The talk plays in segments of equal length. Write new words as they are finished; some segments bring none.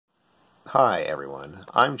Hi everyone,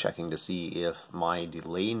 I'm checking to see if my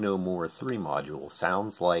Delay No More 3 module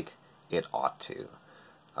sounds like it ought to.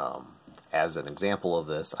 As an example of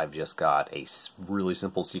this, I've just got a really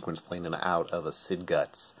simple sequence playing out of a SID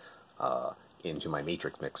guts into my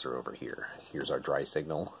matrix mixer over here. Here's our dry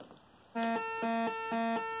signal. Not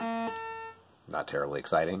terribly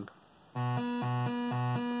exciting.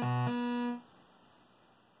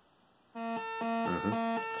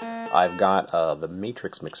 I've got the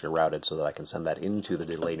matrix mixer routed so that I can send that into the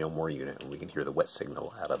Delay No More unit, and we can hear the wet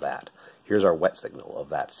signal out of that. Here's our wet signal of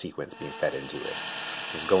that sequence being fed into it.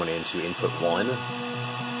 This is going into input 1.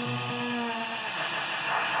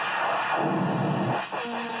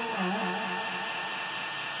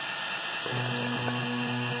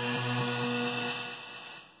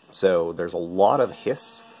 So there's a lot of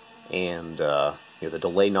hiss, and the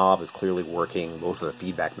delay knob is clearly working. Both of the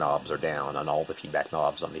feedback knobs are down, and all the feedback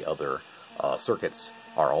knobs on the other circuits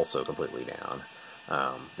are also completely down.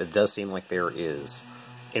 It does seem like there is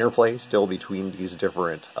interplay still between these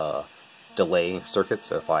different delay circuits,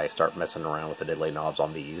 so if I start messing around with the delay knobs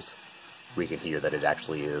on these, we can hear that it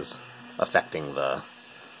actually is affecting the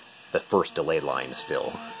first delay line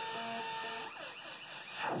still.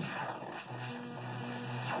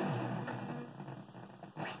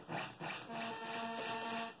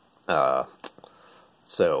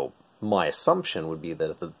 So my assumption would be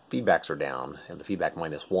that if the feedbacks are down, and the feedback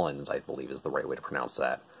 -1s, I believe is the right way to pronounce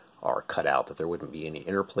that, are cut out, that there wouldn't be any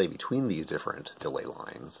interplay between these different delay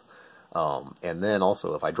lines. And then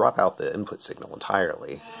also, if I drop out the input signal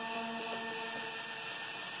entirely,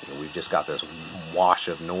 we've just got this wash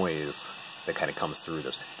of noise that kind of comes through,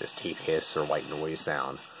 this tape hiss or white noise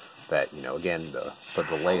sound that, again, the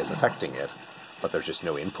delay is affecting it, but there's just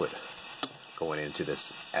no input going into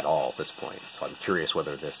this at all at this point. So I'm curious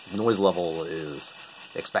whether this noise level is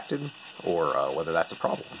expected or whether that's a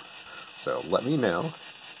problem. So let me know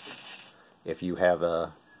if you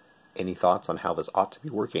have any thoughts on how this ought to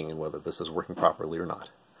be working and whether this is working properly or not.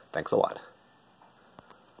 Thanks a lot.